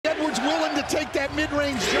take that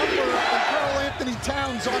mid-range jumper and Karl Anthony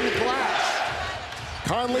Towns on the glass.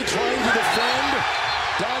 Conley trying to defend.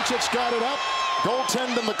 Doncic got it up.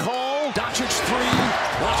 Goaltend in the call. Doncic three.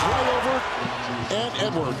 That's right over. And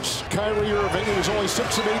Edwards. Kyrie Irving, who was only 6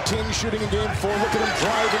 of 18 shooting in game 4. Look at him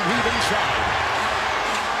drive and weave inside.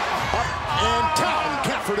 Up and down.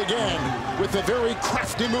 Gafford again with a very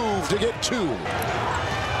crafty move to get 2.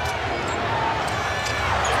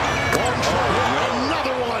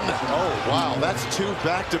 Another one. Oh, wow. That's 2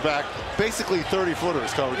 back-to-back, basically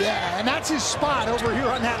 30-footers, Coach. Yeah, and that's his spot over here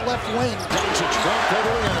on that left wing. Doncic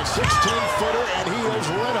back-footer and a 16-footer, and he is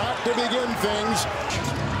red hot to begin things.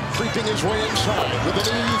 Creeping his way inside with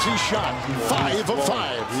an easy shot. 5 of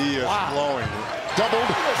 5. He is flowing. Doubled.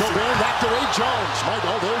 Gobert knocked away Jones.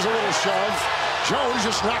 Michael, there's a little shove. Jones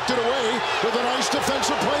just knocked it away with a nice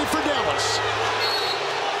defensive play for Dallas.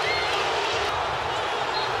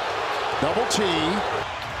 Double T.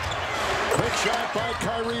 Quick shot by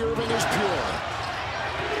Kyrie Irving is pure.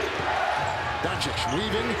 Doncic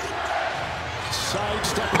weaving.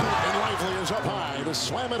 Sidestepping, and Lively is up high to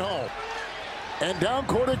slam it home. And down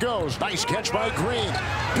court it goes. Nice catch by Green.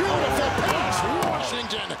 Beautiful pass.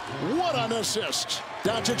 Washington. What an assist.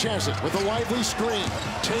 Doncic has it with a Lively screen.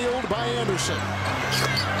 Tailed by Anderson.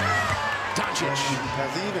 Doncic.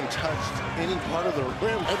 Has he even touched any part of the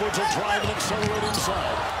rim? Edwards will drive and accelerate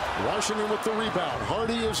inside. Washington with the rebound.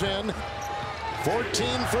 Hardy is in.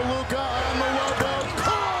 14 for Luka on the logo.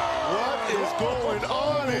 What is going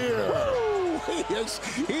on here?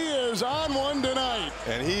 He is on one tonight.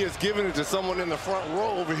 And he is giving it to someone in the front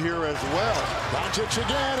row over here as well. Doncic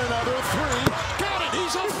again, another 3. Got it,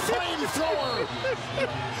 he's a flamethrower.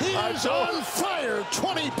 He is on fire,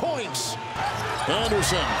 20 points.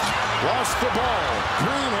 Anderson lost the ball.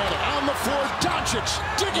 Green had it on the floor. Doncic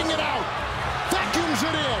digging it out. Vacuums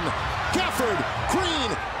it in. Gafford,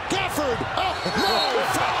 Green, Gafford, up, no,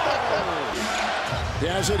 foul! He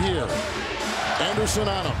has it here. Anderson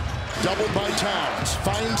on him. Doubled by Towns.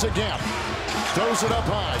 Finds a gap. Throws it up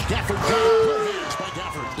high. Gafford got it. Good hands by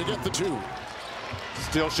Gafford to get the 2.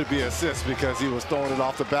 Still should be assist because he was throwing it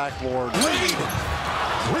off the backboard. Lead.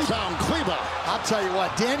 Rebound, Kleba. I'll tell you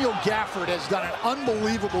what, Daniel Gafford has done an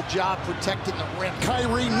unbelievable job protecting the rim.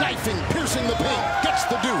 Kyrie knifing, piercing the paint. Gets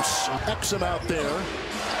the deuce. Exum out there.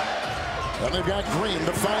 And they've got Green,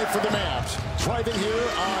 the 5 for the Mavs. Driving here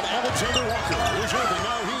on Alexander Walker. Here's Irving.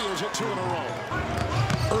 Now he is at 2 in a row.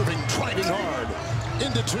 Irving driving hard.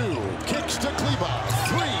 Into 2. Kicks to Kleba.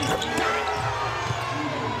 3. Got it.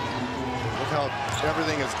 Look how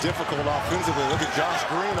everything is difficult offensively. Look at Josh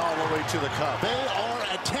Green all the way to the cup. They are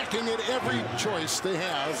attacking at every choice they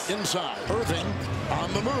have inside. Irving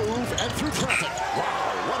on the move and through traffic.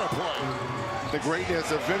 Wow, what a play. The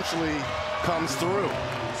greatness eventually comes through.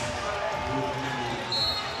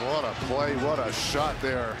 What a play, what a shot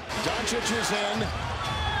there. Doncic is in.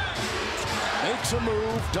 Makes a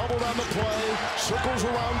move, doubled on the play, circles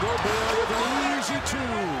around Gobert with an easy 2.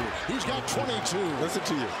 He's got 22. Listen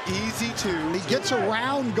to you, easy 2. He gets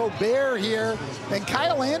around Gobert here, and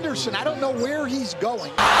Kyle Anderson, I don't know where he's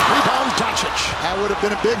going. Rebound Doncic. That would have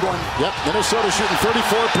been a big one. Yep, Minnesota shooting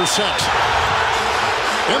 34%.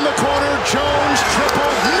 In the corner, Jones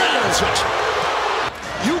triple, nails it.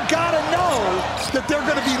 You gotta know that they're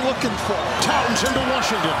gonna be looking for it. Towns into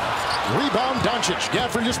Washington. Rebound Doncic.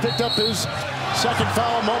 Gafford just picked up his 2nd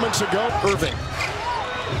foul moments ago. Irving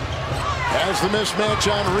has the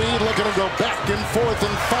mismatch on Reed, looking to go back and forth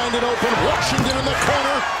and find it open. Washington in the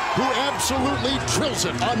corner, who absolutely drills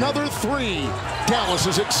it. Another 3. Dallas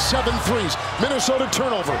is at 7 threes. Minnesota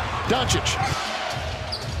turnover. Doncic.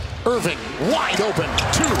 Irving wide open.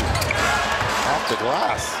 2. Off the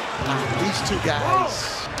glass. These 2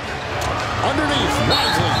 guys. Underneath,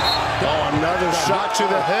 Lively. Oh, another shot to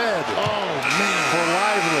the head. Oh, man. For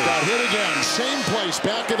Lively. Got hit again. Same place,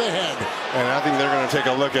 back of the head. And I think they're going to take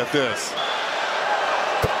a look at this.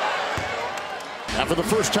 Now, for the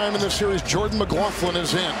first time in this series, Jordan McLaughlin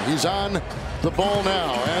is in. He's on the ball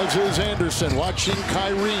now, as is Anderson. Watching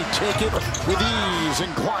Kyrie take it with ease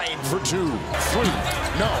and glide for 2. 3.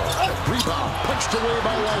 No. Rebound. Punched away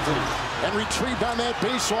by Lively. And retrieved on that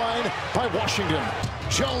baseline by Washington.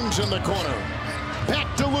 Jones in the corner.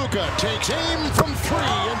 Back to Luka. Takes aim from 3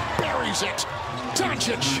 and buries it.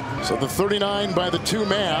 Doncic. So the 39 by the 2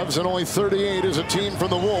 Mavs, and only 38 is a team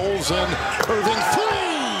from the Wolves. And Irving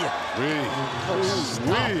 3.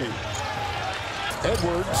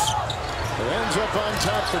 Edwards ends up on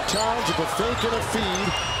top for Towns with a fake and a feed.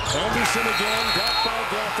 Anderson again, got by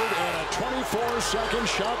Gafford, and a 24-second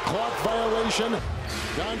shot clock violation.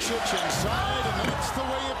 Doncic inside, and that's the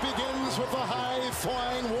way it begins with a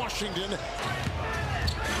high-flying Washington.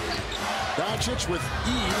 Doncic with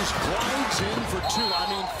ease glides in for two. I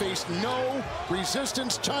mean, faced no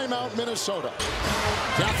resistance. Timeout, Minnesota.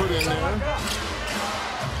 Gafford in there.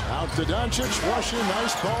 Out to Doncic. Washington,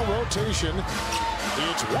 nice ball rotation.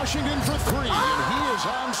 It's Washington for three, and he is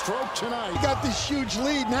on stroke tonight. He got this huge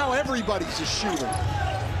lead. Now everybody's a shooter.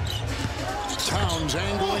 Towns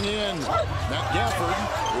angling in. Matt Gafford,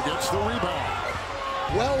 who gets the rebound.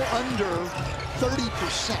 Well under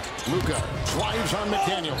 30%. Luka drives on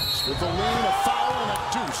McDaniels with the lean, a foul, and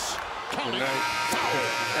a deuce. Counting.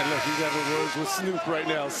 Foul. And look, he's having words with Snoop right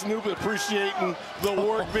now. Snoop appreciating the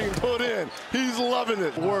work being put in. He's loving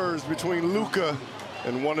it. Words between Luka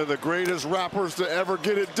and one of the greatest rappers to ever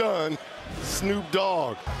get it done, Snoop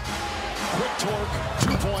Dogg. Quick torque,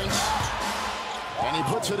 2 points. And he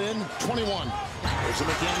puts it in, 21. There's a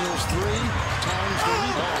McDaniels three. Towns the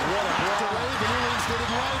rebound. What a block away. The New Orleans did it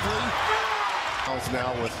lively. Towns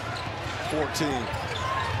now with 14.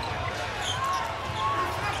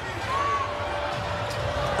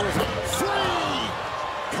 Three!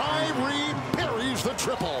 Kyrie buries the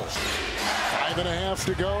triple. 5.5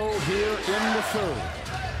 to go here in the third.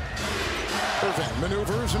 Irving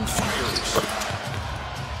maneuvers and fires.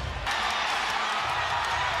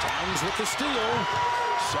 Towns with the steal.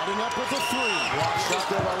 Setting up with the three. Block shot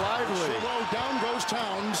there by Lively. Down goes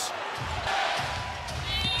Towns.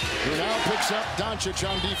 Who now picks up Doncic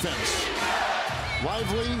on defense.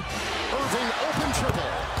 Lively, Irving, open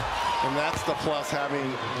triple. And that's the plus,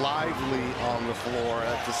 having Lively on the floor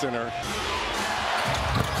at the center.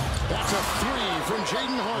 That's a three from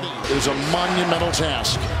Jaden Hardy. It is a monumental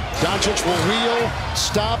task. Doncic will wheel,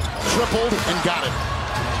 stop, tripled, and got it.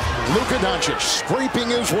 Luka Doncic scraping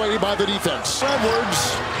his way by the defense.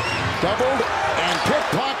 Edwards doubled and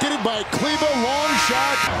pickpocketed by Kleba. Long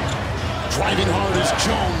shot. Driving hard as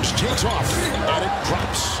Jones takes off, and it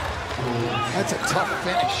drops. That's a tough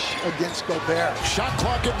finish against Gobert. Shot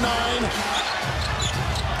clock at 9.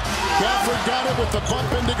 Gafford got it with the bump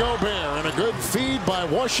into Gobert, and a good feed by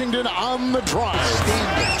Washington on the drive.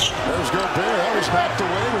 There's Gobert. That was knocked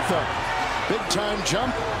away with a big-time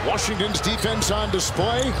jump. Washington's defense on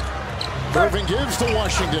display. Irving gives to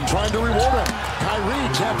Washington, trying to reward him.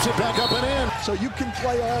 Kyrie taps it back up and in. So you can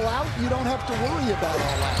play all out. You don't have to worry about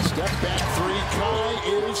all out. Step back three. Kai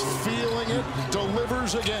is feeling it.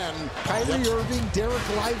 Delivers again. Kyrie Irving,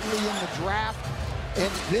 Dereck Lively in the draft,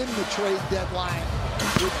 and then the trade deadline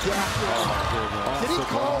with Gafford. Did he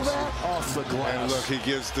call that? Off the glass. And look, he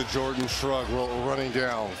gives the Jordan shrug running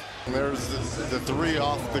down. And there's the three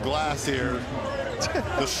off the glass here.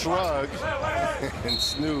 The shrug. And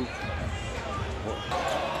Snoop.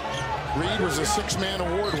 Reed was a six-man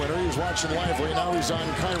award winner. He was watching Lively. Now he's on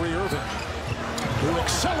Kyrie Irving, who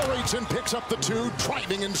accelerates and picks up the two,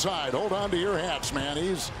 driving inside. Hold on to your hats, man.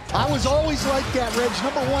 I was always like that, Reg.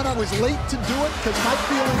 Number one, I was late to do it because my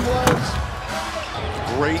feeling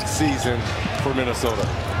was... Great season for Minnesota,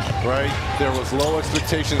 right? There was low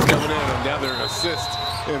expectations coming in, and now they're an assist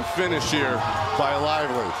and finish here by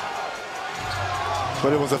Lively.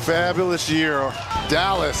 But it was a fabulous year.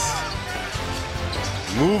 Dallas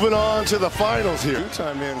moving on to the finals here.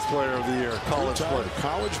 Two-time men's player of the year, college player.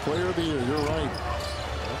 College player of the year, you're right.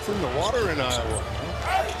 That's in the water in Iowa.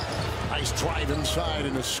 Nice drive inside,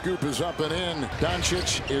 and the scoop is up and in.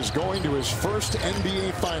 Doncic is going to his first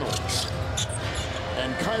NBA Finals.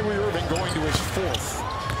 And Kyrie Irving going to his fourth.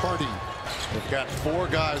 Hardy. They've got four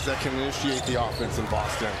guys that can initiate the offense in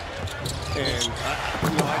Boston. And,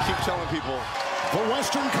 I keep telling people, the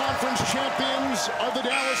Western Conference champions are the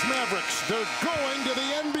Dallas Mavericks. They're going to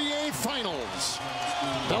the NBA Finals.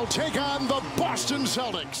 They'll take on the Boston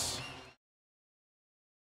Celtics.